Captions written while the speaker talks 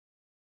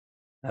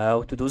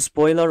how to do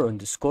spoiler on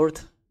Discord.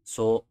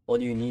 So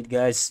all you need,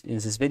 guys, in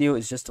this video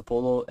is just to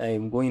follow.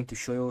 I'm going to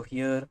show you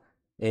here.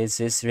 Is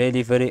this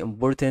really very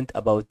important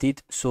about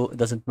it? So it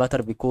doesn't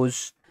matter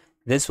because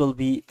this will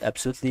be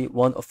absolutely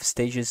one of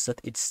stages that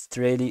it's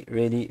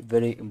really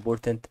very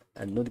important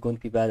and not going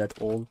to be bad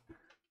at all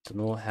to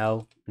know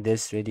how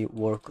this really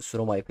works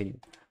through my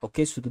opinion.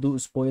 Okay, so to do a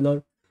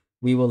spoiler,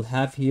 we will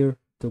have here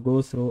to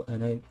go through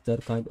another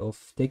kind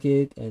of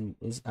ticket and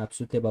is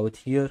absolutely about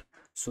here.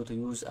 So to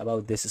use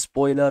about this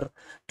spoiler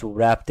to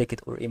wrap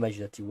ticket or image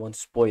that you want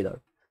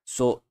spoiler.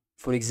 So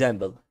for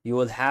example, you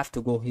will have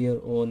to go here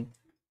on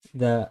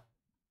the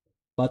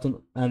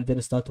button and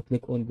then start to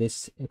click on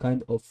this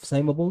kind of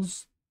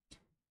symbols,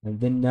 and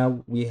then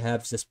now we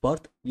have this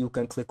part. You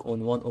can click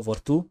on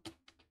 1/2,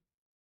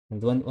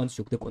 and once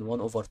you click on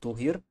 1/2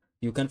 here,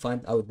 you can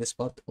find out this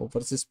part over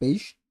this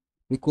page,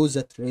 because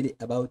that really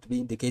about to be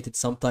indicated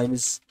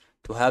sometimes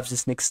to have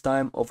this next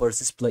time over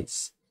this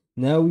place.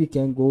 Now we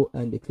can go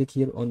and click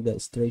here on the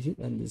strategy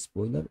and the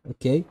spoiler.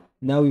 Okay,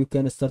 now you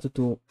can start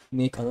to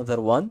make another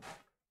one,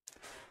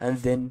 and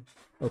then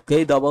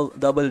okay,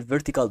 double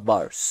vertical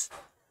bars.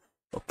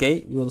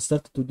 Okay, you will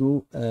start to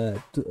do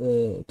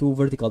two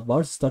vertical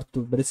bars. Start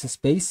to press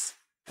space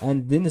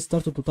and then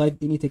start to type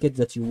any ticket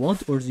that you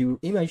want or your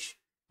image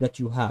that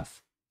you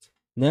have.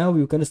 Now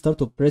you can start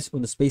to press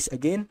on the space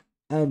again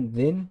and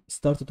then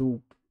start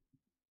to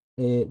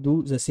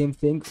do the same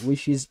thing,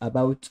 which is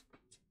about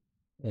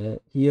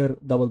here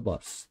double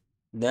bars.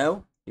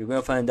 Now you're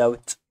gonna find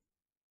out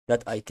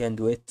that I can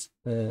do it.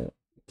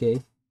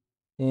 Okay,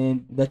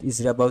 and that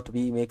is about to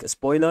be make a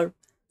spoiler.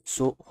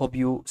 So hope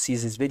you see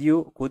this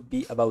video could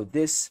be about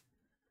this,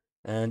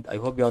 and I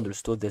hope you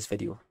understood this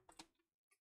video.